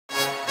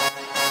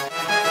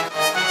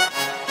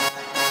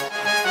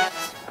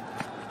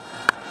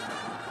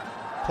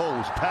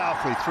pulls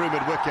powerfully through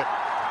mid-wicket.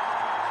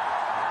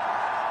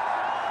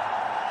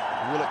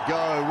 Will it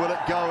go? Will it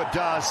go? It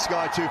does.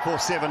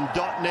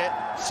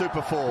 Sky247.net,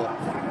 Super 4.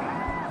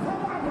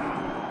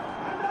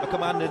 A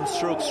commanding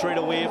stroke straight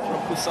away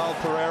from Kusal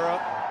Perera.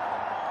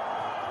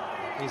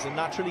 He's a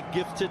naturally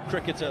gifted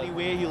cricketer.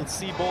 Anyway, he'll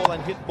see ball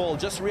and hit ball,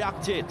 just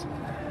react it,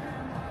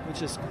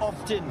 which is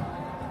often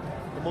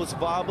the most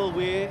viable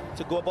way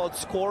to go about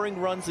scoring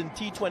runs in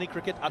T20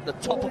 cricket at the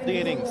top of the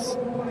innings.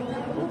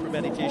 No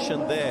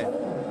premeditation there.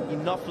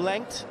 Enough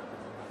length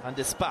and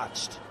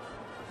dispatched.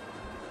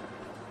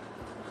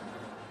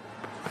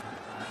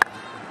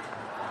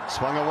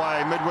 Swung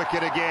away,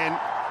 mid-wicket again.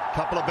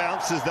 Couple of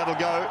bounces, that'll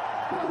go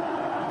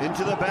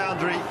into the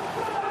boundary.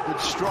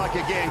 Good strike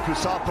again.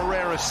 Kusal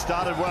Perera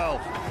started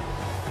well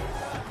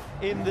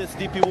in this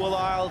DP World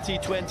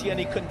ILT20, and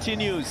he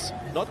continues,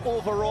 not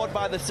overawed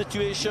by the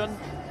situation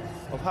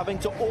of having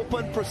to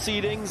open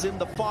proceedings in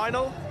the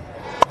final.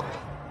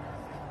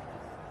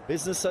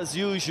 Business as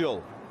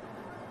usual.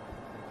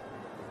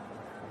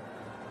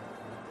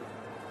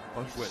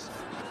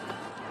 Width.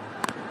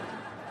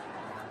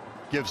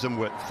 Gives him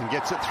width and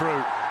gets it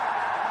through.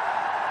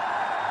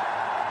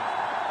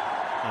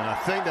 And I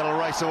think that'll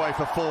race away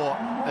for 4.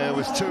 It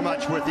was too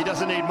much width. He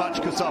doesn't need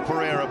much, Kusal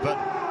Perera, but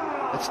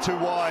it's too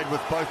wide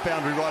with both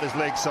boundary riders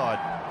leg side.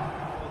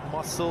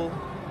 Muscle.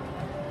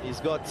 He's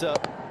got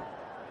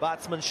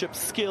batsmanship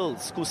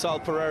skills,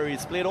 Kusal Perera.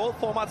 He's played all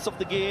formats of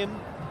the game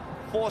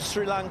for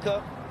Sri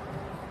Lanka.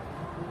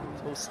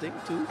 He's hosting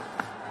too.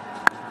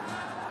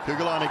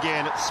 Kugalan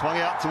again, it swung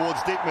out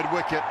towards deep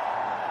mid-wicket.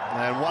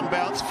 And one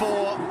bounce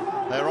 4.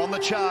 They're on the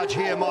charge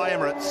here, MI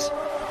Emirates.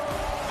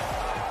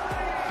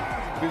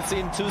 We've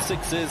seen 2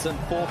 6s and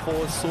 4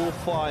 4s so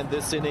far in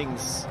this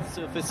innings.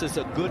 Surface is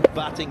a good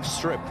batting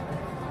strip.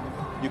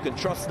 You can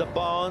trust the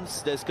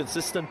bounce, there's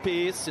consistent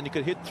pace, and you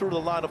can hit through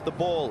the line of the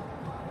ball.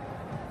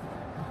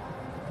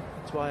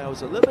 That's why I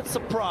was a little bit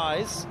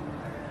surprised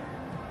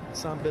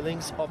Sam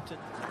Billings opted.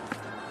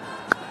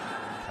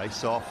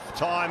 Pace off,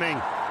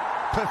 timing,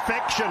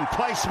 perfection,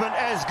 placement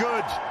as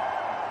good.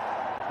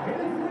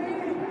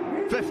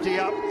 50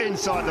 up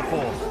inside the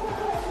 4th.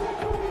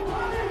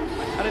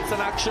 And it's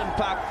an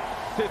action-packed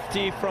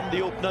 50 from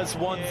the openers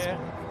once.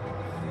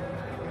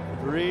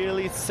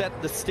 Really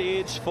set the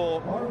stage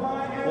for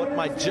what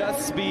might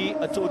just be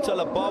a total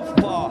above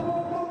par.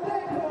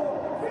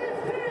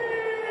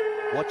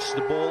 Watch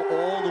the ball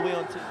all the way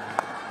onto.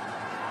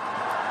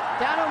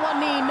 Down on one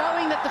knee,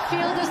 knowing that the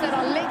fielders that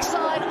are leg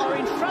side are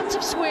in front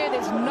of square,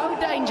 there's no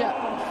danger.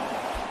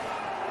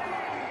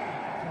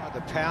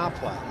 The power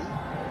play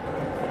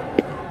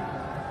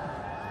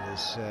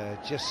is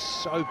just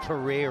so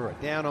Perera.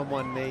 Down on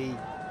one knee.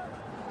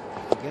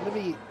 You're going to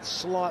be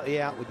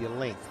slightly out with your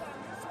length.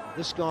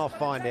 This guy will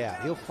find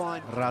out. He'll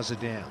find Raza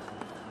down.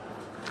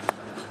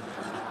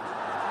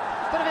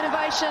 Bit of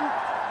innovation,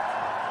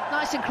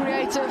 nice and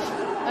creative,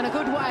 and a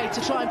good way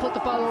to try and put the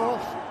bowler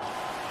off.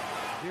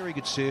 Very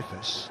good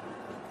surface,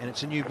 and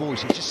it's a new ball.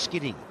 So he's just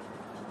skidding,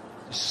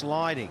 just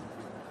sliding.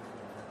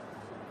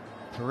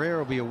 Perera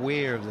will be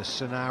aware of the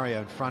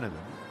scenario in front of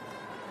him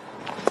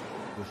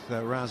with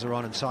Raza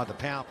on inside the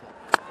power play.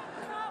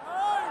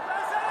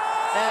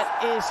 That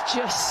is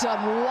just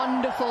some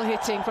wonderful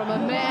hitting from a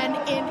man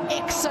in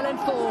excellent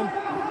form.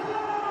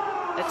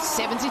 That's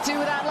 72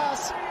 without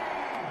loss.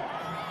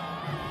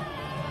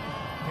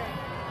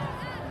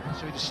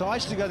 So he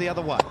decides to go the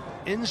other way,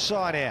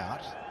 inside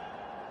out.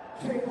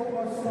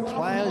 The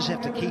players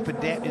have to keep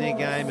adapting their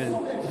game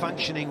and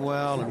functioning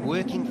well and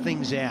working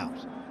things out.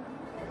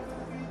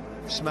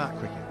 Smart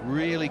cricket,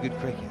 really good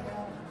cricket.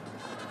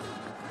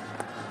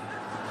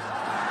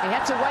 He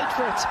had to wait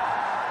for it.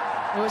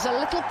 There was a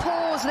little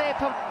pause there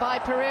by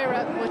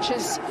Perera, which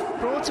has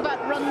brought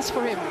about runs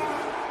for him.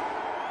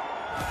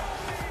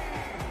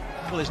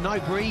 Well, there's no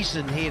breeze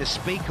in here to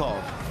speak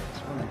of.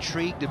 What I'm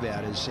intrigued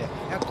about is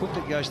how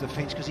quickly it goes to the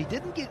fence, because he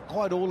didn't get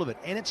quite all of it,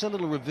 and it's a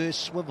little reverse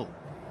swivel.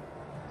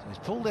 So he's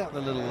pulled out the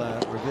little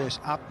reverse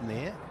up in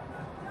there.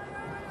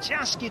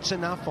 Just gets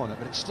enough on it,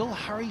 but it still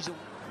hurries it.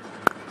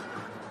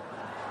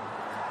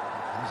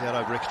 Comes out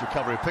over extra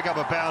cover. Pick up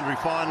a boundary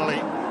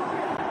finally.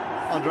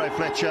 Andre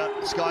Fletcher,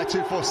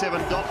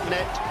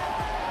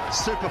 Sky247.net,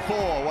 Super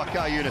 4,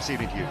 Waka Yunus,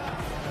 evening to you.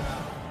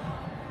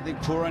 I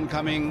think Puran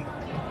coming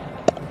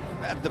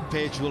at the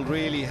pitch will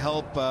really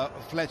help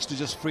Fletch to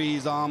just free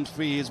his arms,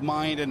 free his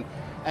mind, and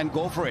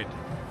go for it.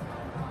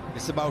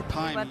 It's about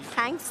time. But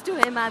thanks to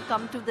him, I've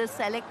come to this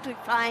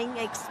electrifying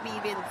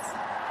experience,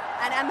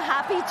 and I'm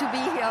happy to be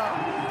here.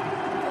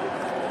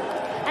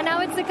 And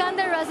now it's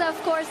Sikandar Raza,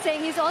 of course,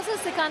 saying he's also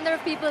Sikandar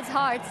of people's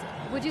hearts.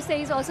 Would you say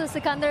he's also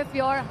Sikandar of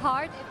your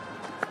heart?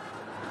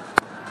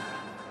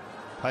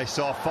 Pace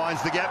off,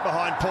 finds the gap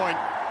behind point.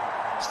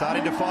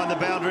 Starting to find the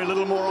boundary a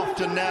little more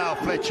often now,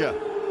 Fletcher.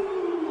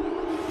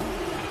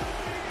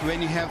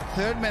 When you have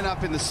third man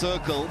up in the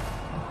circle,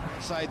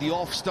 side the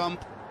off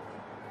stump,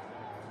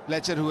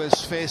 Fletcher, who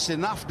has faced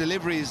enough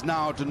deliveries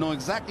now to know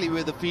exactly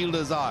where the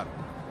fielders are,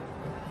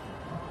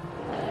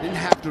 didn't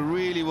have to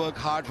really work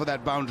hard for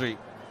that boundary.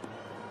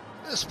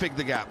 Just pick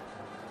the gap.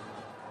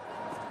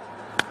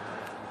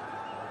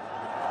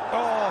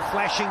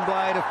 flashing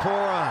blade of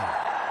Poran.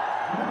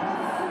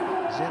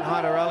 Is that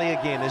Hyder Ali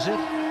again, is it?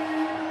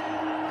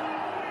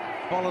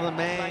 Follow the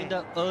man. Kind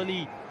of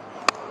early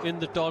in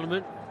the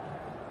tournament.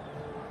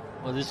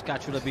 Well, this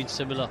catch would have been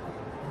similar.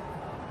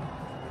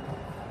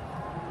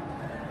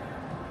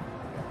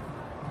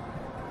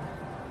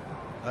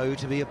 Oh,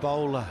 to be a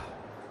bowler.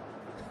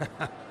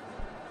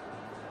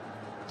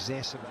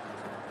 Exacerbate.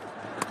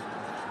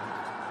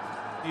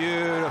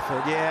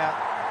 Beautiful, yeah.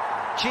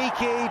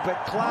 Cheeky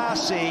but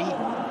classy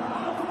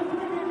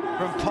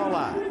from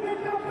Pollard.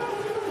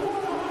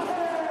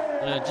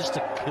 Just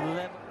a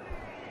clever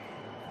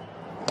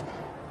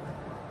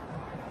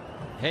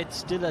head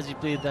still as he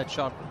played that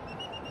shot.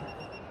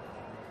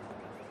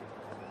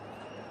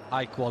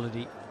 High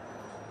quality.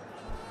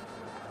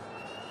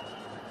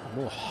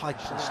 More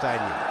height in the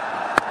stadium.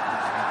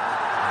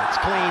 It's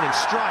clean and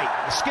straight.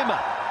 The skimmer.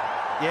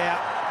 Yeah,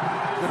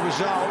 good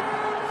result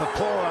for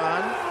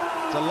Poran.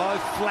 It's a low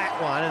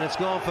flat one and it's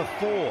gone for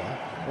 4.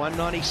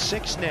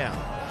 196 now.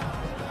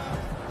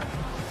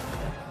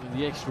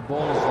 The extra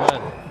ball as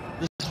well.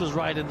 This was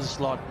right in the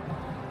slot.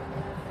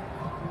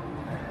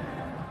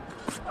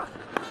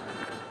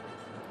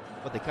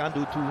 What they can't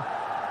do too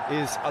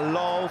is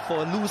allow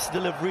for loose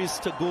deliveries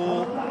to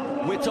go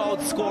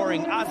without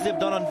scoring, as they've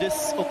done on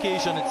this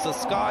occasion. It's a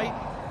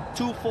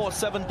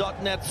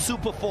Sky247.net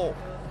Super 4.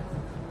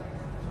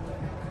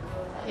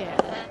 Yeah,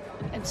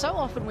 and so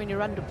often when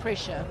you're under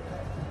pressure,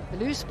 the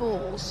loose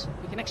balls,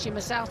 you can actually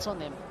miss out on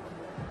them.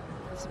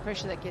 It's the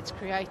pressure that gets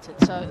created.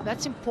 So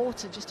that's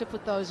important, just to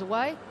put those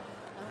away.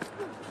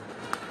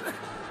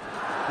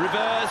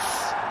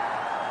 Reverse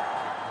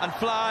and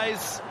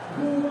flies.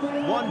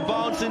 One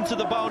bounce into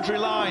the boundary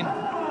line.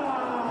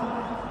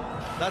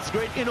 That's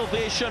great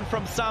innovation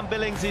from Sam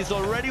Billings. He's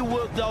already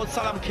worked out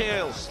Salam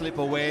Kale. Slip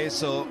away,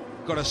 so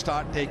got to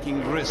start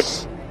taking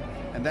risks.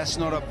 And that's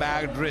not a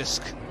bad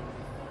risk.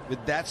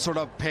 With that sort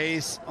of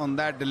pace on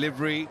that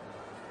delivery,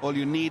 all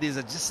you need is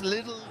just a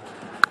little.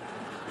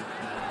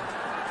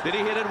 Did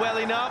he hit it well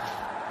enough?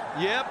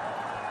 Yep.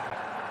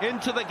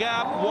 Into the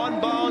gap, 1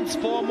 bounce,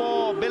 4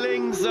 more.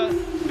 Billings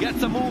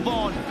gets a move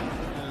on.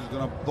 He's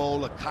going to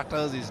bowl a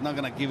cutters. He's not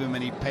going to give him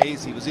any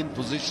pace. He was in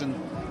position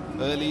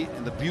early,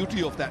 and the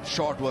beauty of that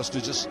shot was to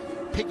just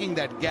picking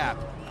that gap.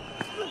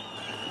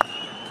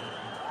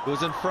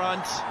 Goes in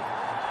front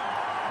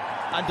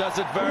and does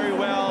it very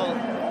well.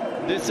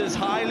 This is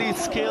highly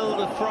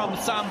skilled from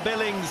Sam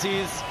Billings.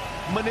 He's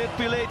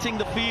manipulating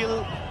the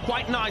field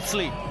quite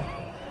nicely.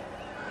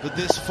 With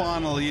this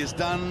final, he has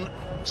done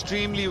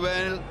extremely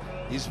well.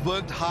 He's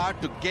worked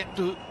hard to get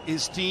to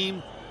his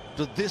team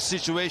to this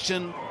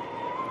situation.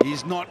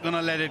 He's not going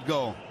to let it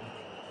go.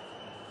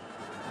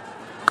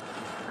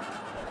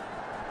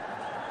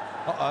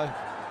 Uh-oh.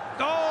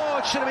 Oh,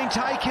 it should have been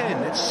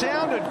taken. It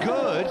sounded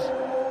good.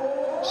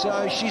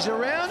 So she's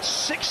around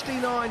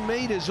 69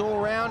 metres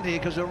all round here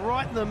because we're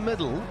right in the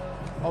middle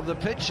of the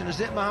pitch. And is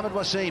that Mohammad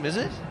Wasim, is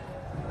it?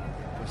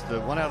 It was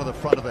the one out of the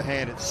front of the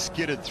hand. It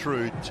skidded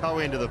through, toe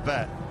end of the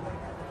bat.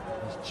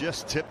 He's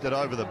just tipped it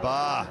over the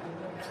bar.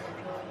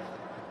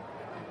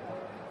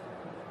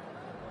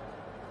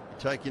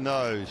 Taking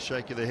those,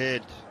 shake of the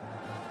head.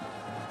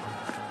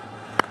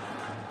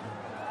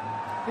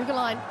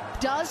 Ugaline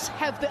does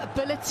have the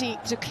ability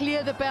to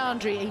clear the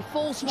boundary. He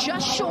falls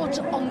just short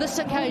on this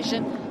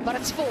occasion, but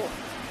it's 4.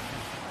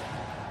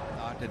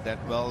 Started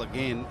that well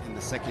again in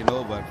the second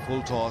over.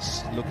 Full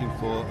toss, looking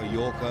for a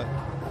Yorker.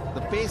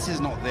 The pace is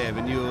not there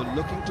when you're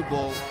looking to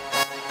bowl